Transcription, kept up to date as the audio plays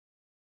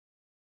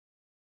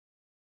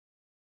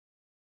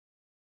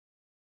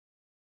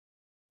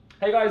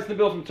Hey guys, it's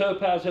Bill from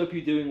Topaz. Hope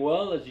you're doing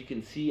well. As you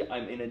can see,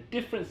 I'm in a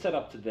different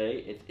setup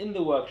today. It's in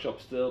the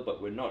workshop still,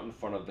 but we're not in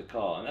front of the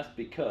car, and that's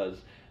because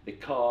the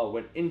car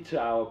went into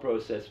our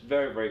process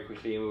very, very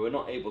quickly, and we were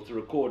not able to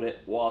record it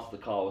whilst the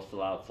car was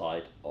still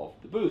outside of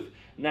the booth.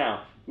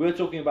 Now, we're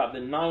talking about the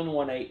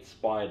 918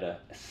 Spyder,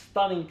 a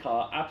stunning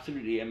car,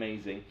 absolutely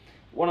amazing.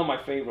 One of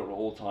my favorite of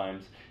all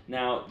times.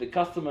 Now, the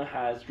customer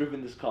has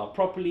driven this car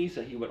properly,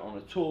 so he went on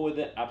a tour with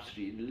it,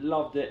 absolutely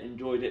loved it,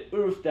 enjoyed it,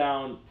 roof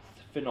down,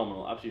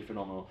 phenomenal, absolutely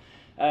phenomenal.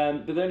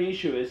 But the only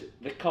issue is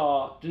the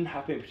car didn't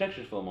have paint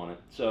protection film on it,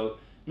 so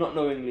not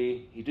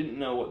knowingly, he didn't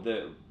know what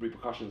the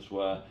repercussions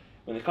were.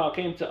 When the car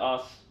came to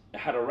us, it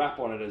had a wrap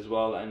on it as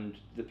well, and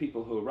the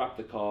people who wrapped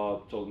the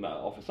car told them that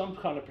it offers some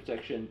kind of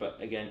protection, but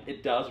again,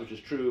 it does, which is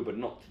true, but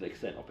not to the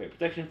extent of paint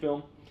protection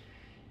film.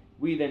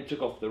 We then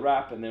took off the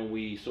wrap, and then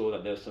we saw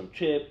that there was some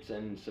chips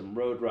and some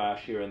road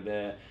rash here and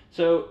there.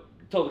 So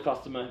told the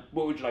customer,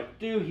 what would you like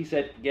to do? He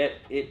said, get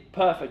it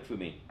perfect for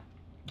me.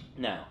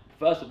 Now,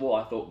 first of all,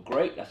 I thought,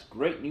 great, that's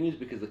great news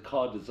because the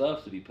car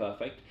deserves to be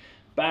perfect.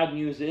 Bad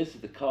news is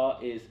the car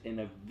is in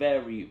a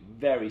very,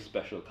 very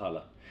special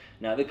color.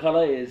 Now, the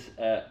color is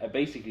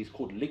basically, it's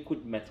called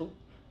Liquid Metal,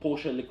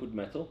 Porsche Liquid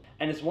Metal,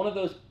 and it's one of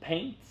those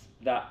paints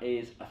that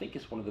is, I think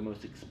it's one of the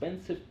most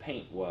expensive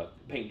paint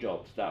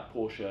jobs that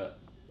Porsche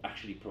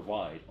actually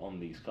provide on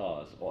these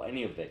cars, or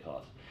any of their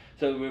cars.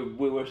 So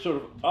we were sort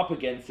of up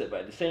against it, but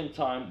at the same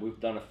time, we've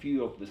done a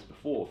few of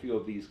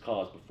these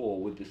cars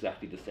before with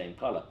exactly the same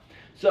color.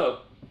 So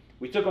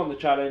we took on the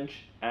challenge,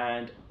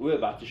 and we're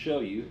about to show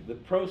you the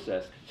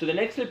process. So the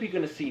next clip you're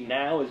going to see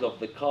now is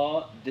of the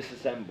car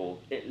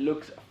disassembled. It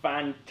looks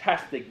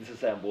fantastic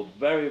disassembled,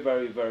 very,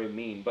 very, very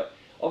mean, but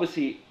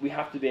obviously we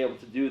have to be able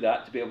to do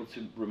that, to be able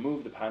to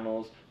remove the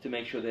panels, to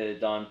make sure they're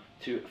done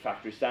to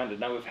factory standard.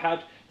 Now, we've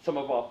had some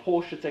of our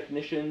Porsche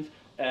technicians,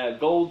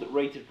 gold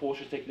rated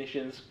Porsche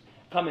technicians,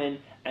 come in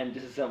and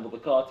disassemble the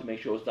car to make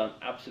sure it's done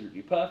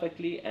absolutely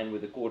perfectly and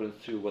with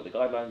accordance to what the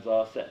guidelines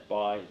are set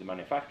by the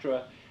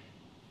manufacturer.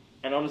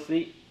 And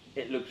honestly,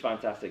 it looks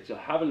fantastic. So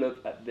have a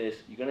look at this.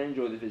 You're going to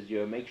enjoy the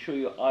video. Make sure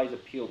your eyes are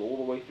peeled all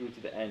the way through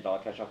to the end. I'll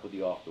catch up with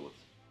you afterwards.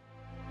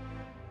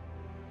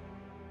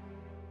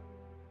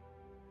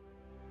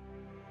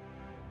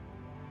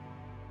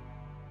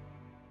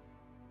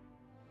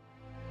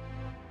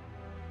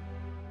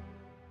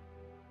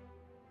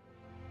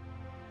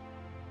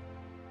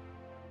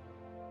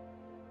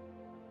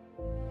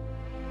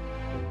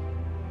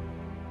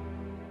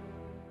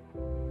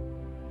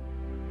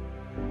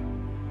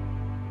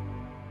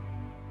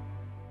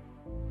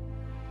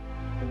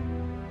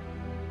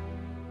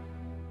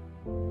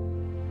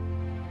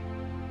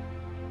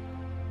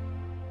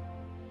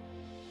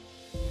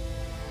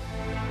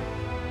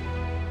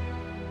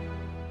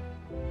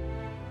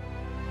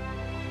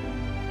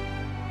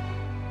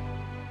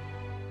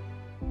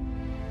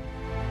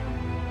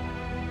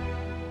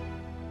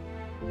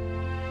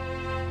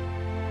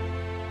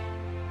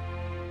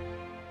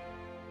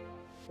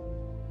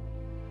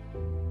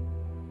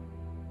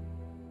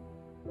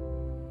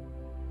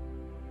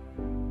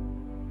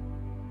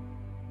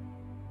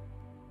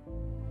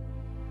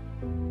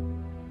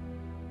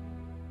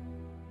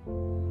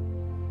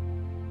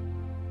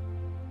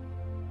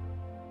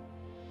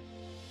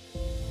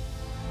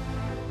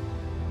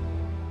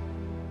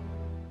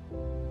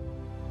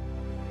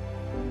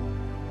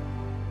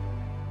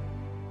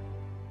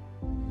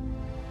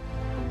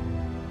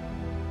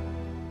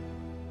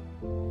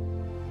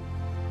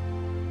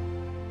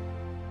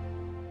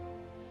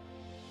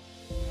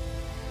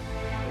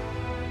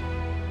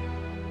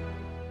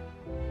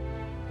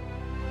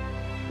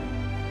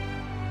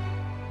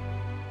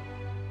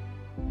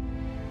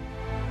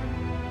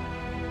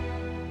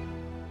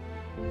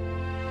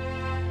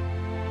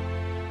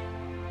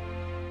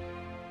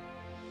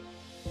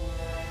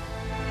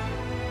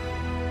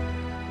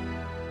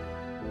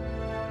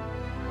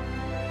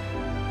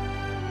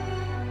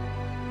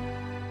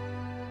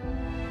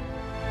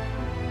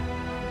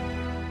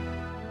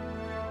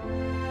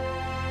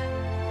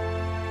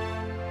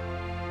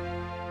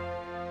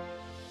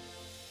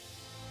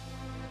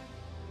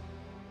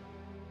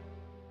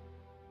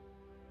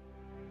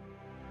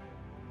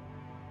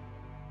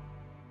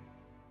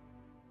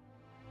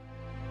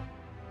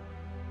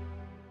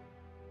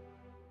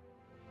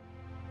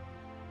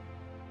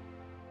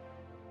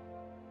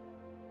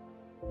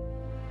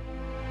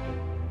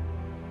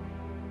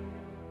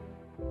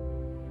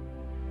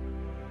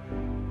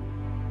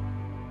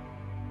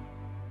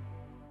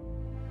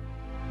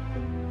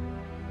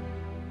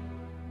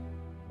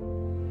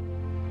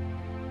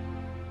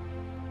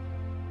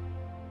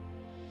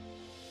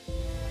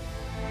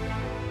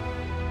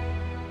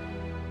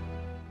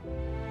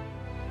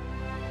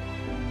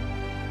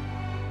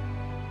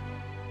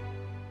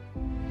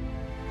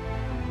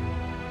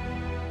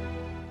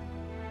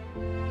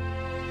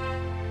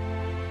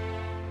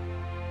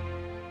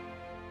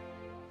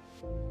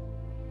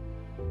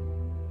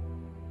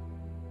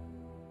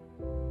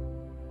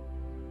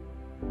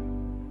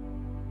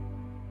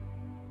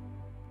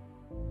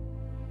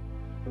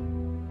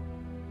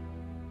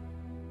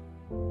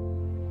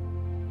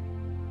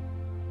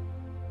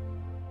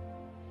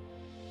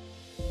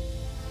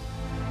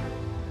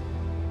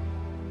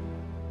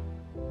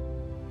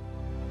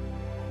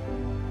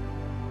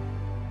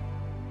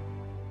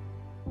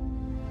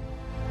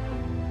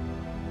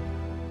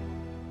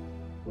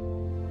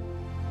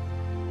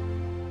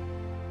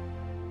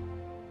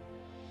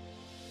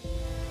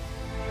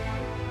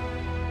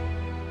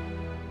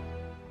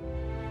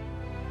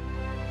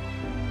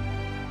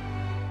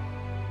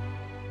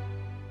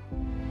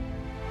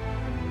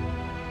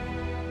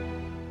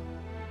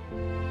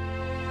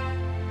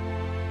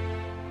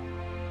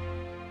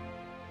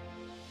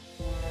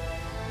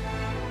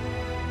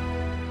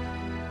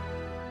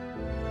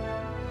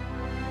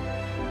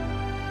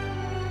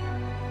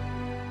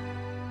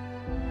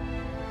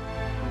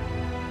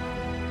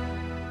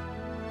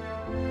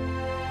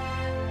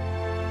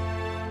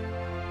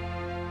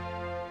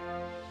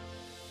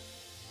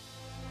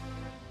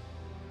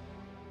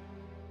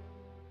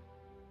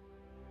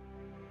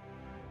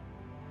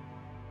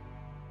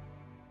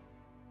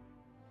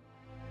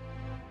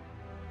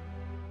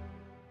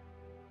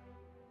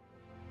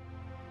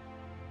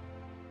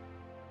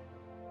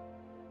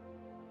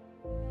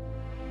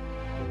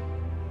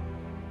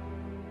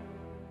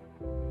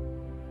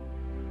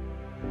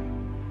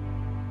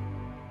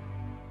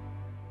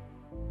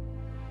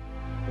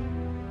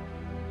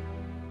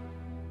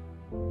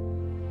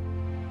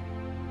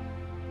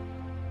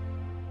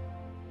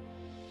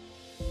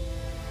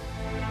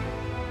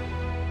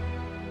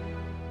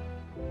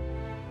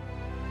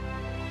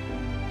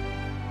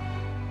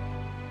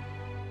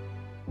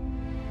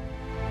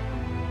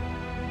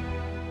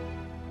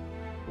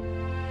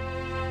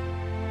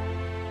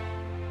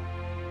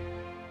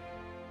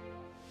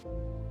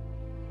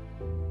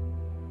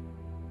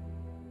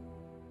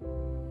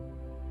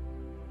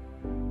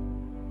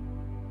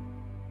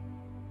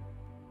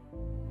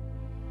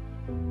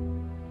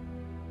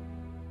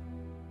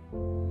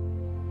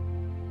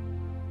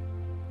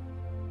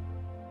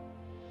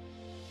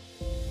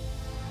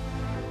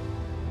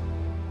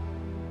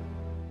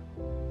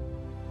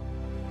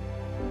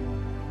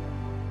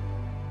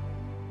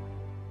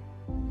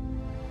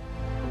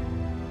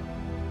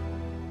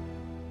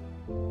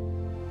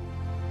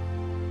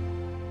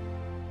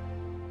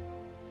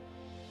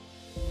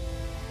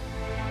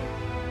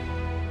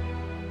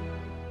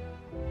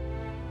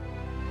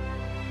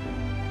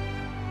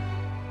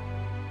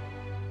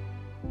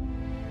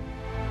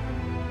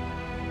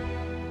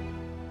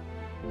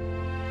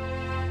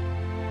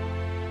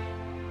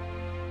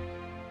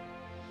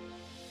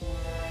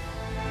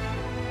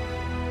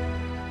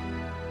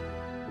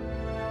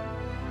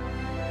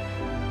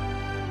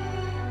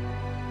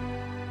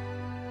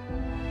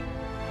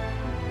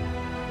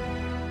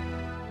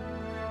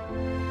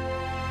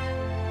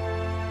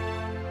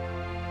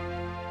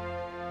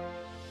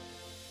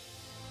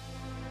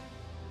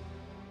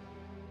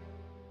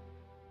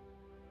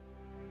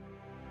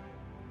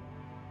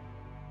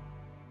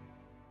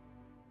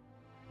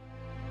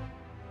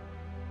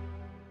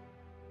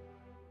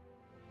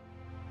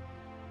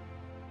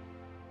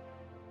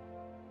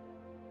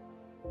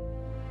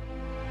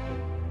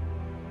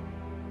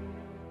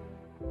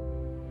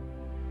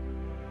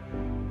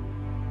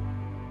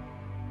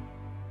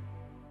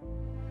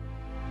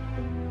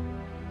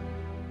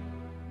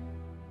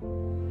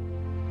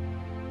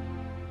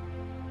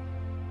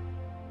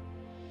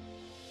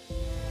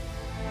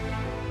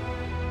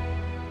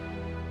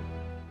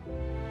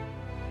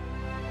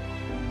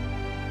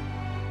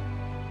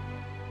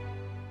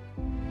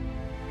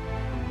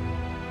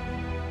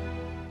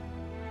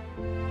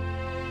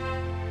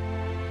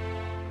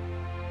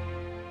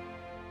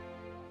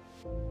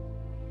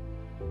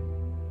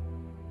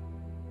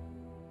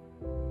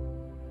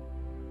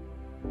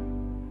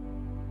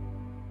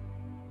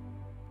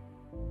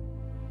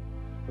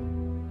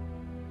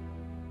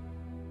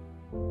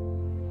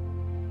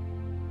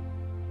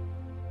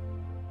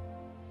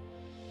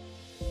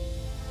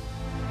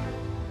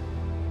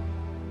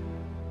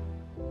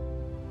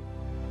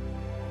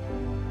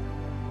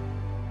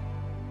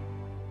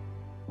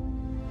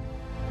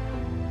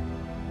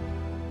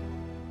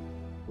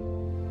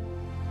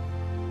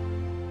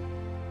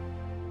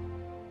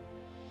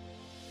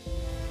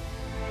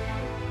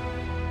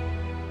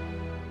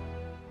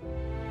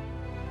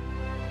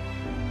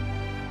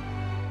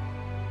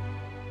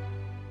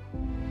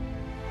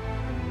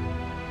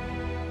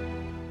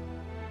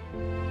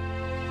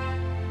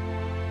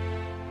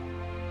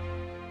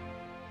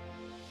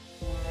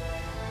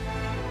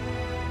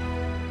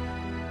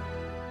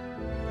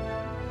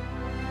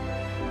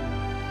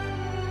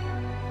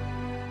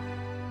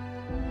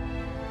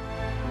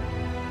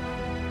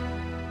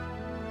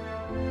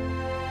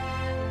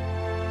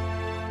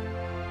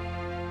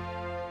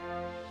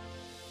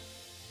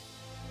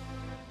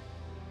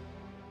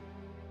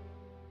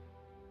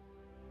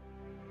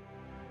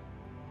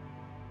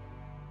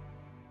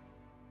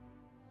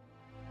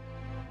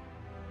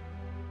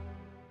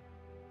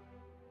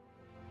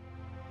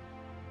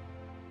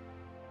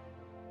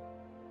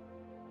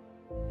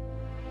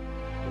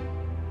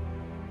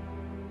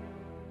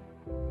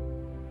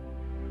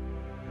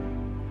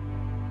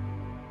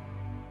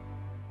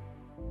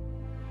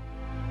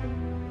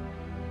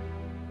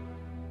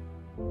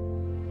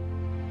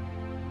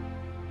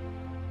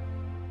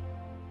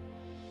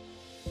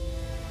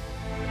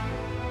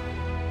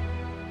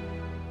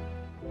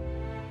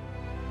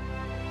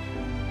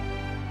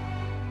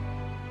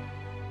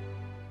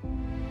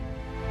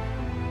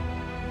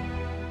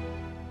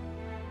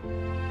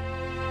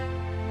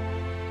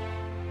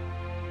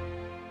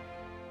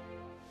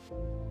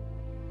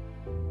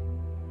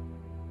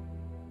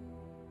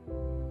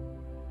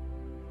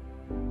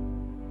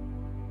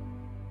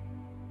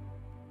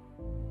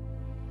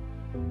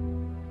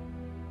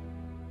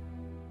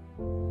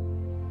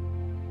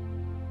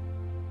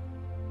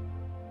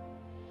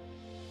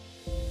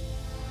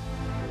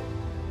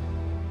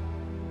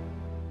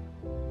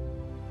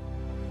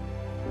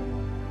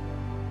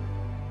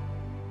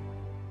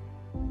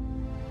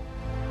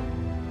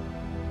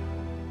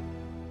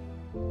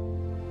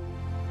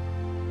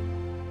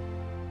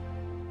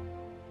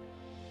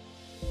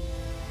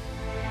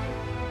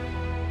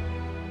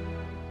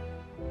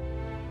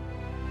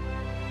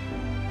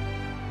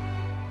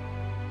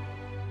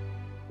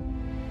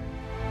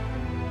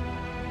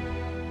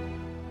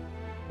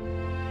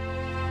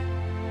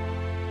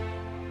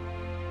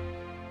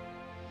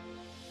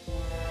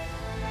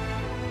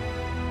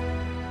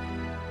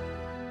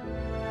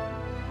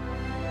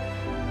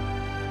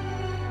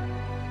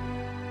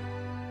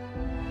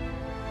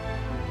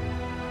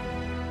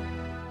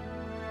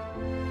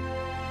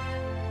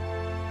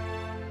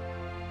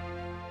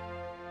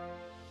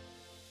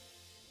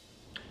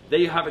 There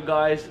you have it,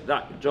 guys.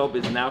 That job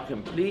is now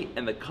complete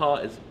and the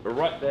car is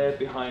right there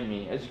behind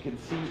me. As you can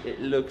see,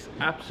 it looks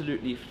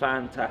absolutely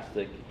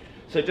fantastic.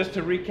 So just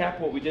to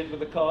recap what we did with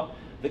the car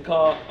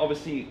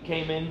obviously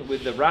came in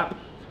with the wrap.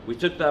 We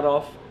took that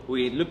off.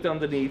 We looked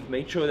underneath,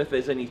 made sure that if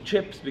there's any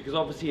chips, because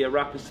obviously a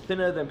wrap is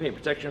thinner than paint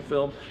protection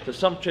film, so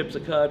some chips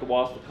occurred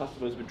whilst the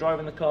customer's been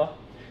driving the car.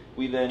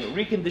 We then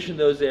reconditioned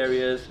those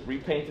areas,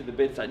 repainted the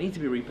bits that need to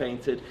be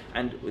repainted,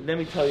 and let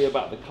me tell you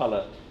about the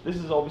color. This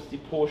is obviously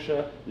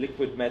Porsche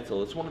Liquid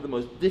Metal. It's one of the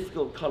most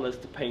difficult colors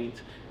to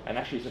paint and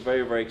actually it's a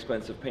very, very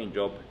expensive paint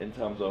job in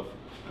terms of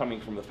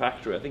coming from the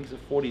factory. I think it's a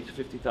 40 to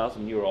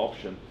 50,000 euro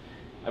option.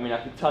 I mean,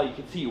 I can tell, you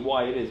can see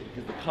why it is,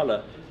 because the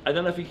color, I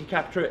don't know if you can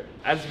capture it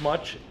as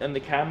much in the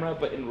camera,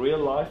 but in real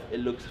life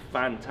it looks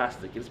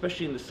fantastic,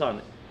 especially in the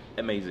sun.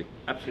 Amazing,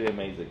 absolutely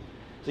amazing.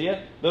 So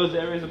yeah, those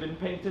areas have been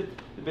painted,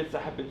 the bits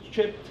that have been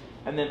chipped,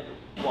 and then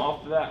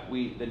after that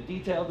we then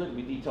detailed it.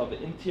 We detailed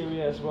the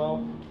interior as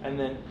well, and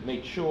then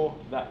made sure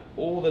that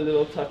all the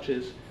little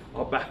touches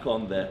are back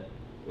on there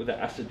with the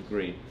acid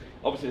green.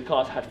 Obviously the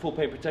car's had full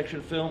paint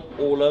protection film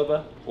all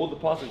over. All the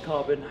parts in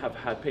carbon have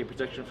had paint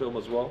protection film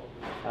as well.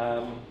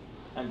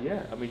 And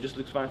yeah, I mean, it just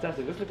looks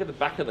fantastic. Let's look at the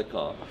back of the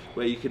car,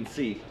 where you can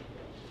see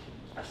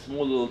a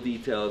small little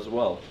detail as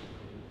well.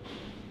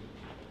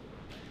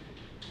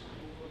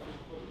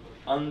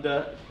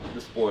 Under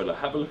the spoiler,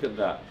 have a look at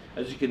that.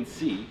 As you can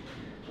see,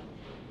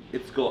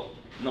 it's got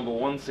number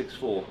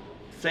 164,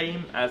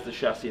 same as the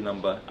chassis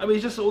number. I mean,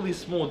 it's just all these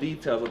small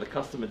details that the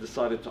customer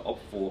decided to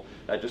opt for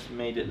that just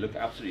made it look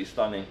absolutely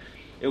stunning.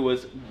 It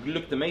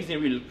looked amazing,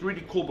 it looked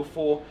really cool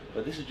before,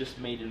 but this has just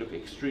made it look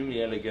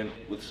extremely elegant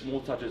with small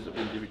touches of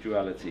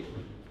individuality.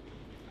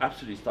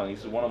 Absolutely stunning.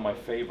 This is one of my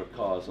favorite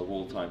cars of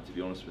all time, to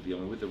be honest with you. I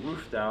mean, with the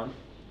roof down,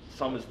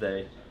 summer's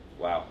day,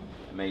 wow,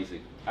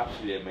 amazing,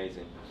 absolutely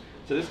amazing.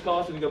 So this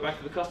car's going to go back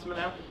to the customer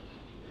now.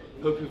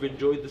 Hope you've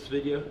enjoyed this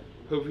video.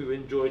 Hope you've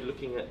enjoyed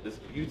looking at this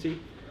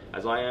beauty,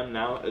 as I am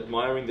now,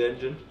 admiring the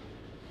engine.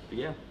 But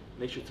yeah,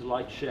 make sure to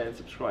like, share and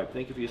subscribe.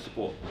 Thank you for your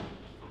support.